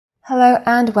Hello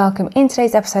and welcome. In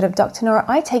today's episode of Dr. Nora,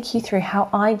 I take you through how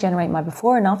I generate my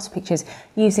before and after pictures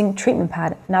using Treatment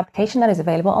Pad, an application that is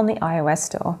available on the iOS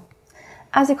store.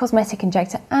 As a cosmetic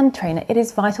injector and trainer, it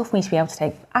is vital for me to be able to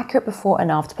take accurate before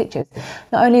and after pictures.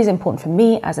 Not only is it important for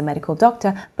me as a medical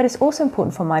doctor, but it's also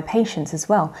important for my patients as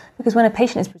well, because when a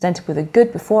patient is presented with a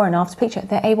good before and after picture,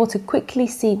 they're able to quickly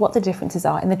see what the differences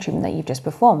are in the treatment that you've just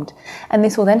performed. And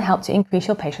this will then help to increase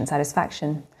your patient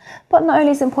satisfaction. But not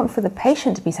only is it important for the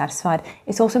patient to be satisfied,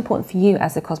 it's also important for you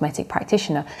as a cosmetic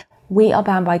practitioner. We are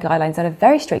bound by guidelines that are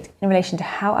very strict in relation to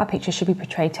how our pictures should be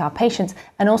portrayed to our patients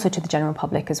and also to the general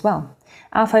public as well.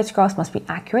 Our photographs must be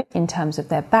accurate in terms of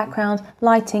their background,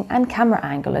 lighting and camera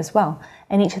angle as well,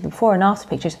 and each of the before and after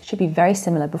pictures should be very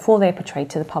similar before they are portrayed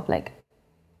to the public.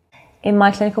 In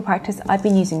my clinical practice, I've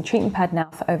been using Treatment Pad now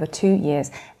for over 2 years,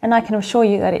 and I can assure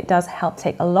you that it does help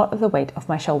take a lot of the weight off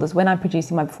my shoulders when I'm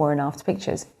producing my before and after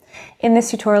pictures. In this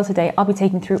tutorial today, I'll be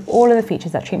taking through all of the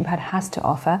features that Treatment Pad has to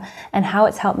offer and how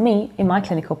it's helped me in my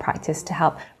clinical practice to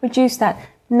help reduce that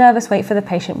nervous wait for the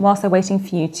patient whilst they're waiting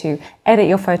for you to edit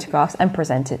your photographs and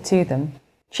present it to them.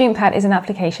 Treatment Pad is an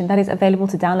application that is available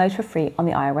to download for free on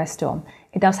the iOS store.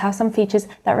 It does have some features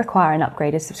that require an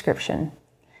upgraded subscription.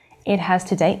 It has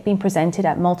to date been presented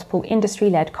at multiple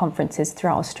industry-led conferences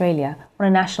throughout Australia on a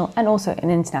national and also an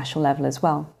international level as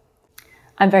well.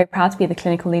 I'm very proud to be the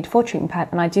clinical lead for Treatment Pad,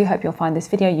 and I do hope you'll find this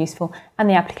video useful and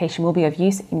the application will be of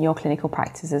use in your clinical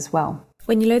practice as well.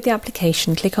 When you load the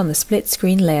application, click on the split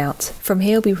screen layout. From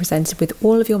here you'll be presented with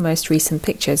all of your most recent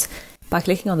pictures. By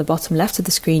clicking on the bottom left of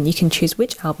the screen, you can choose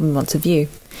which album you want to view.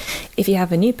 If you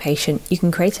have a new patient, you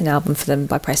can create an album for them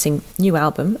by pressing New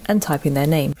Album and typing their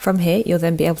name. From here, you'll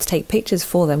then be able to take pictures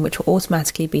for them which will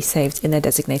automatically be saved in their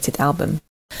designated album.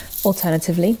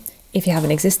 Alternatively, if you have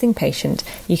an existing patient,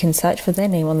 you can search for their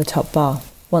name on the top bar.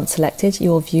 Once selected, you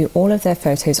will view all of their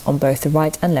photos on both the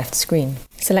right and left screen.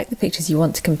 Select the pictures you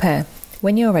want to compare.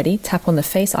 When you're ready, tap on the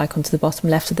face icon to the bottom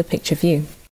left of the picture view.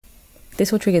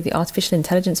 This will trigger the artificial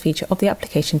intelligence feature of the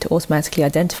application to automatically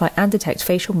identify and detect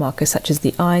facial markers such as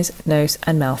the eyes, nose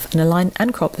and mouth and align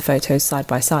and crop the photos side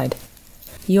by side.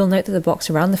 You will note that the box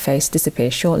around the face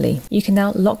disappears shortly. You can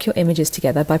now lock your images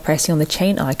together by pressing on the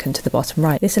chain icon to the bottom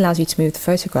right. This allows you to move the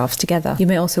photographs together. You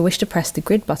may also wish to press the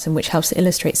grid button, which helps to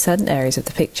illustrate certain areas of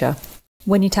the picture.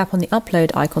 When you tap on the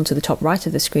upload icon to the top right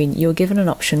of the screen, you are given an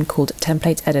option called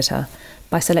Template Editor.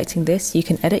 By selecting this, you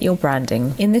can edit your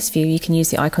branding. In this view, you can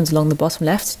use the icons along the bottom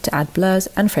left to add blurs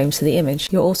and frames to the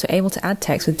image. You're also able to add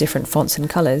text with different fonts and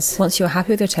colours. Once you're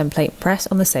happy with your template, press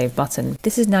on the Save button.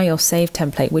 This is now your saved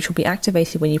template, which will be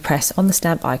activated when you press on the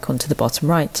stamp icon to the bottom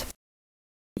right.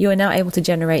 You are now able to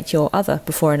generate your other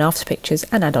before and after pictures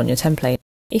and add on your template.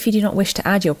 If you do not wish to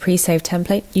add your pre-saved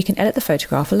template, you can edit the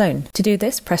photograph alone. To do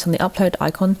this, press on the upload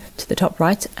icon to the top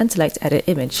right and select Edit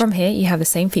Image. From here, you have the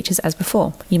same features as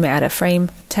before. You may add a frame,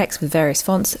 text with various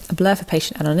fonts, a blur for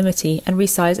patient anonymity, and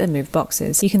resize and move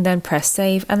boxes. You can then press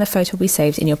Save and the photo will be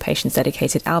saved in your patient's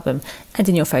dedicated album and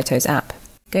in your Photos app.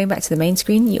 Going back to the main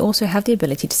screen, you also have the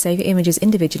ability to save your images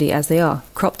individually as they are,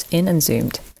 cropped in and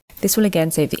zoomed. This will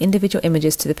again save the individual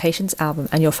images to the patient's album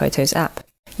and your Photos app.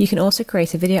 You can also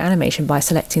create a video animation by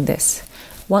selecting this.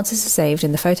 Once this is saved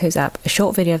in the Photos app, a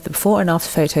short video of the before and after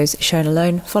photos is shown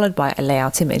alone, followed by a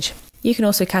layout image. You can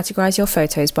also categorize your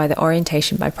photos by their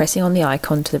orientation by pressing on the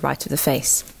icon to the right of the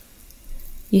face.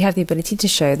 You have the ability to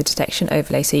show the detection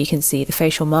overlay so you can see the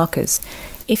facial markers.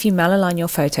 If you malalign your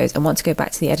photos and want to go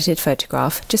back to the edited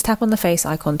photograph, just tap on the face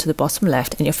icon to the bottom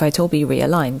left and your photo will be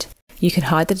realigned. You can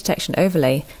hide the detection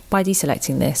overlay by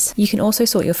deselecting this. You can also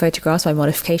sort your photographs by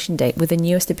modification date with the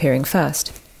newest appearing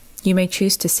first. You may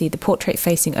choose to see the portrait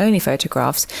facing only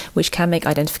photographs, which can make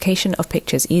identification of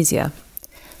pictures easier.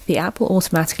 The app will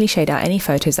automatically shade out any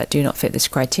photos that do not fit this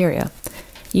criteria.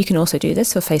 You can also do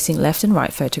this for facing left and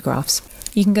right photographs.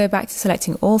 You can go back to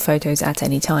selecting all photos at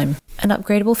any time. An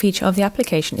upgradable feature of the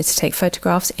application is to take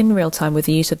photographs in real time with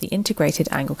the use of the integrated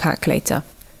angle calculator.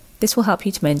 This will help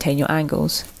you to maintain your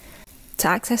angles. To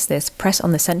access this, press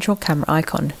on the central camera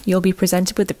icon. You'll be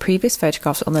presented with the previous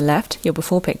photographs on the left, your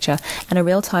before picture, and a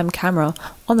real-time camera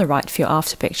on the right for your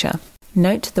after picture.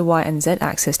 Note the Y and Z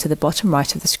axis to the bottom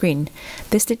right of the screen.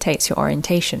 This dictates your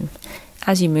orientation.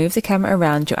 As you move the camera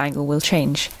around, your angle will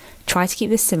change. Try to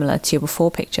keep this similar to your before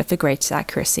picture for greatest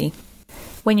accuracy.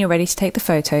 When you're ready to take the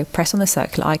photo, press on the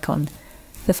circular icon.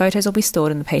 The photos will be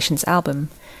stored in the patient's album.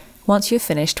 Once you're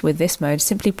finished with this mode,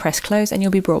 simply press close and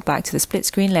you'll be brought back to the split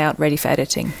screen layout ready for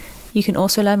editing. You can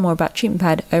also learn more about Treatment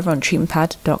Pad over on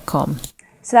treatmentpad.com.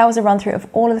 So that was a run through of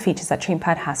all of the features that Treatment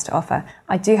Pad has to offer.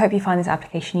 I do hope you find this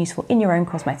application useful in your own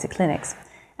cosmetic clinics.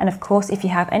 And of course, if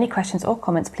you have any questions or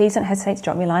comments, please don't hesitate to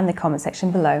drop me a line in the comment section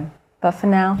below. But for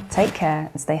now, take care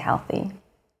and stay healthy.